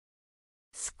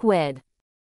 squid,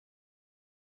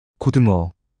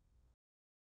 고등어,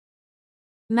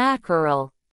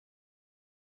 mackerel,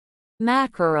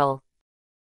 mackerel,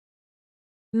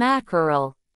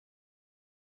 mackerel,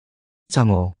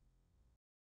 장어,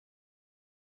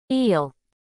 eel,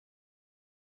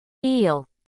 eel,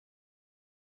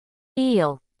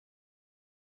 eel,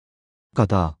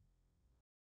 가다,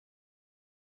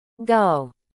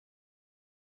 go,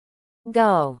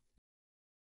 go,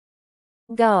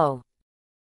 go,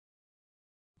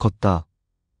 걷다,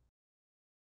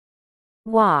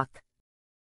 walk,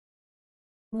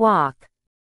 walk,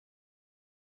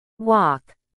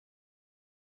 walk,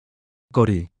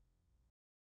 거리,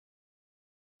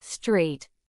 street,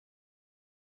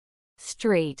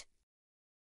 street,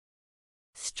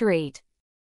 street,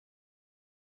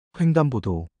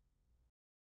 횡단보도,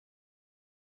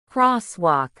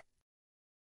 crosswalk,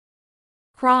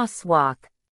 crosswalk,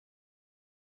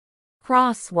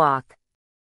 crosswalk,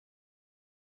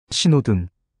 신호등,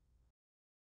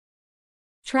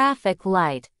 traffic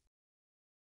light,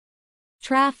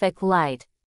 traffic light,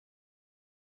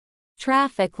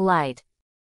 traffic light,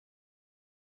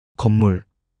 건물,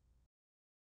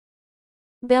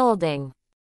 building,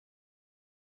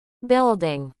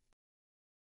 building,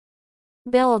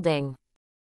 building,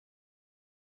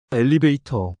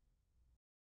 엘리베이터,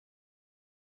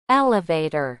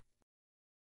 elevator,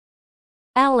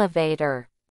 elevator,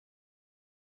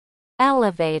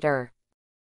 elevator,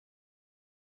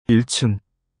 1층,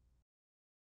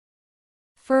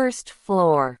 first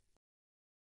floor,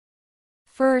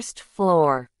 first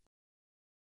floor,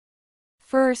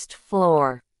 first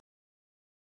floor,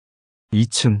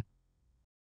 2층,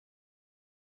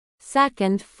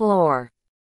 second floor,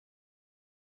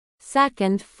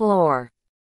 second floor,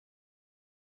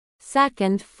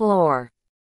 second floor,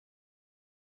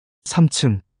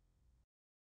 3층,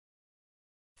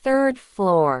 third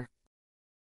floor,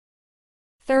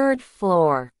 third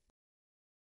floor,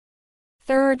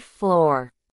 third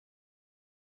floor,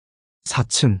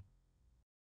 4층,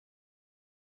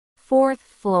 fourth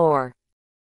floor,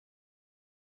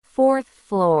 fourth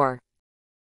floor,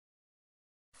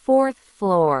 fourth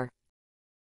floor,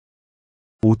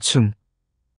 5층,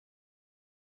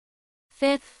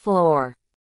 fifth floor,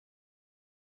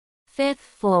 fifth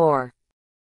floor,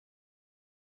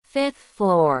 fifth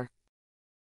floor,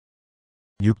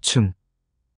 6층,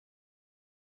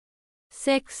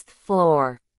 sixth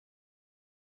floor,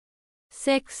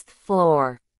 sixth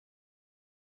floor,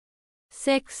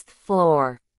 sixth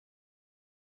floor,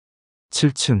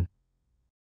 7층,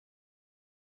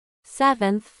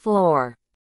 seventh floor,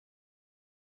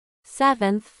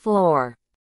 Seventh floor.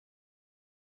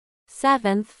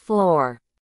 Seventh floor.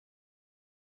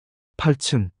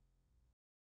 8층,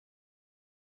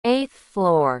 Eighth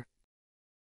floor.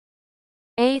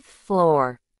 Eighth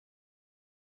floor.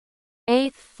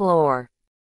 Eighth floor.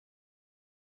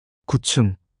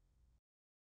 9층,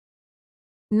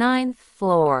 Ninth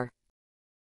floor.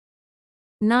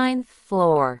 Ninth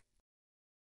floor.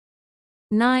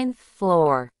 Ninth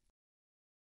floor.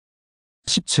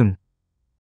 10층,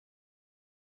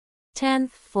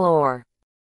 Tenth floor.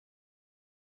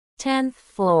 Tenth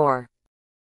floor.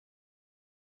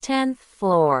 Tenth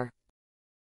floor.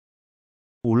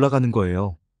 올라가는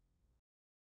거예요.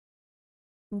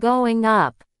 Going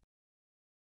up.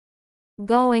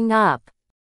 Going up.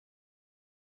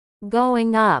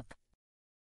 Going up.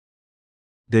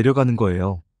 내려가는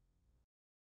거예요.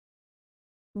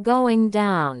 Going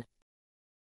down.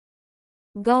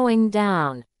 Going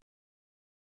down.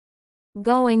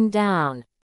 Going down.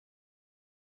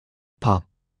 밥,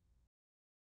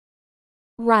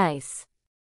 Rice.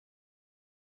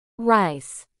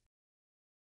 Rice.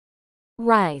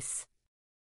 Rice.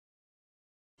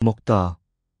 먹다,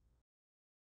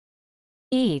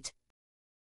 Eat.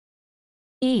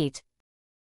 Eat.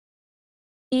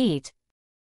 Eat.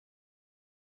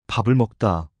 밥을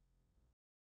먹다,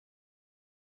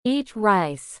 Eat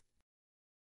rice.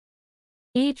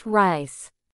 Eat rice.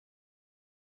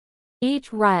 Eat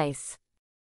rice.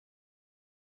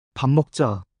 밥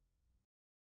먹자,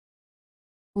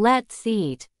 Let's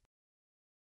eat.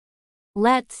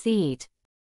 Let's eat.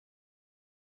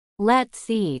 Let's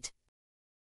eat.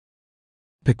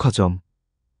 백화점,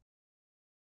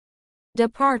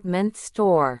 Department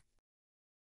store.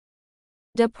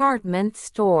 Department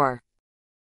store.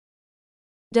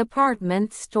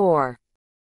 Department store.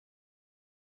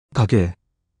 가게,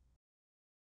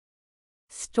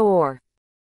 Store.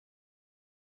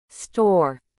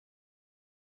 Store.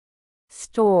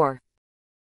 Store.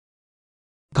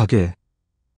 가게,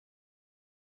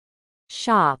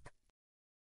 Shop.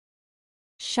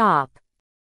 Shop.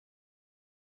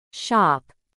 Shop.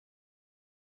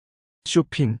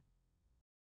 쇼핑,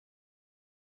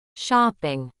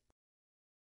 Shopping.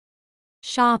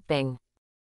 Shopping.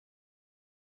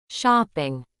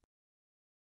 Shopping.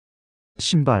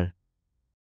 신발,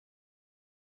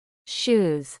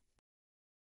 Shoes.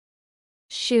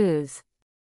 Shoes.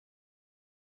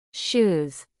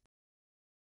 Shoes.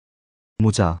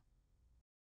 모자,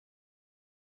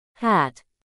 Hat.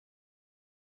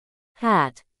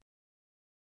 Hat.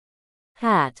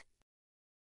 Hat.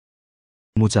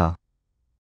 모자,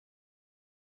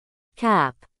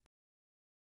 Cap.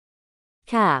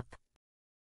 Cap.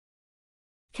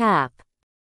 Cap.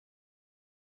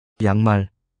 양말,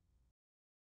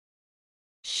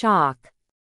 Shock.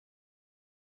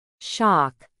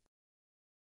 Shock.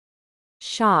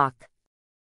 Shock.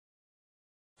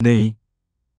 네이,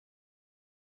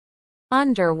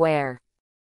 Underwear.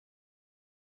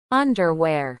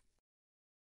 Underwear.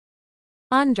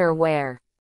 Underwear.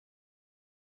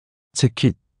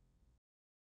 재킷,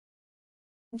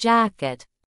 Jacket.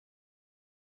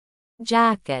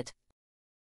 Jacket.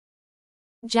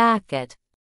 Jacket.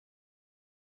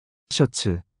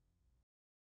 셔츠,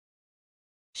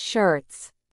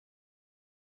 Shirts.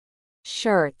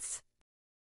 Shirts.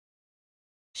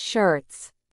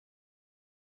 Shirts.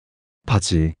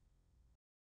 바지,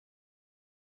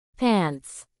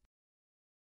 Pants.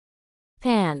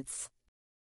 Pants.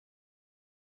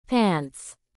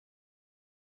 Pants.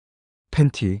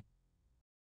 팬티,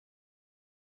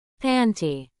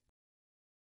 Panty.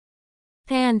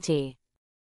 Panty.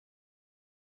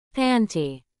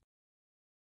 Panty.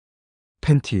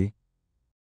 팬티,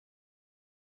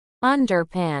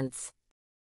 Underpants.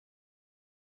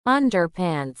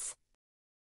 Underpants.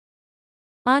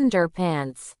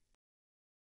 Underpants.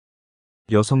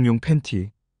 여성용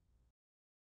팬티,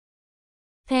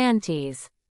 Panties.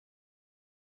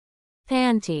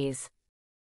 Panties.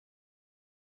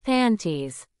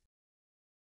 Panties.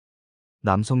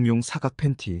 남성용 사각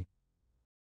팬티,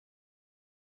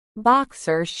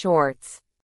 Boxer shorts.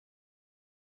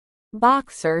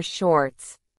 Boxer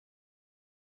shorts.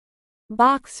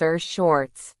 Boxer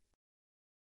shorts.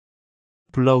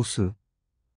 블라우스,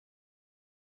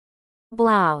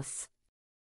 Blouse.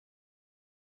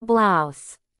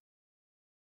 Blouse.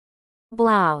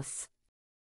 Blouse.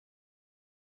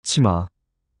 치마,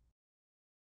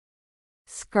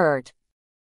 Skirt.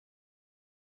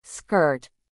 Skirt.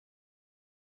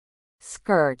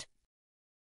 Skirt.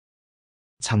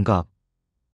 장갑,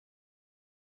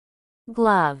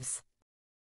 Gloves.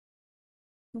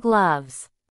 Gloves.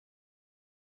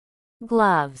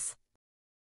 Gloves.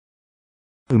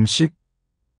 음식,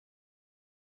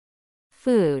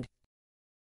 food,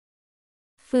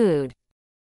 food,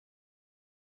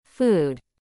 food,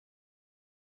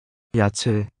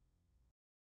 야채,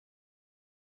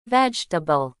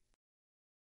 vegetable,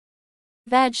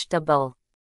 vegetable,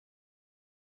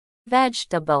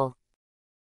 vegetable,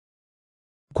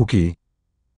 고기,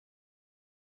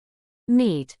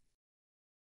 meat,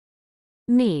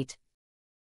 meat,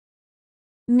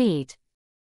 meat,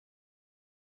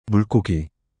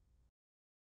 물고기,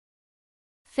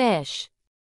 fish,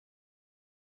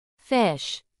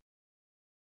 fish,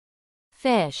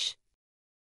 fish,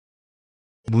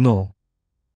 문어,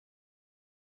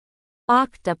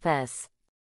 octopus,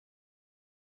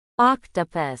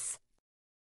 octopus,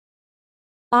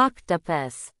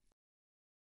 octopus,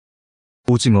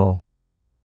 오징어,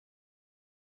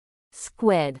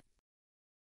 squid,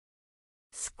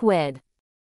 squid,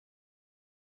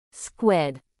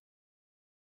 squid,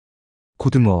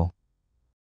 고등어,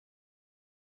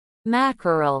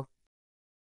 mackerel,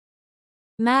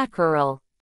 mackerel,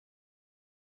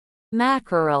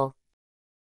 mackerel,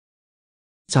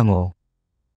 장어.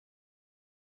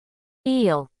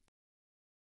 eel,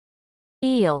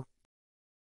 eel,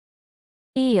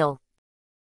 eel.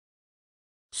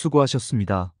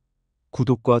 수고하셨습니다.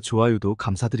 구독과 좋아요도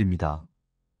감사드립니다.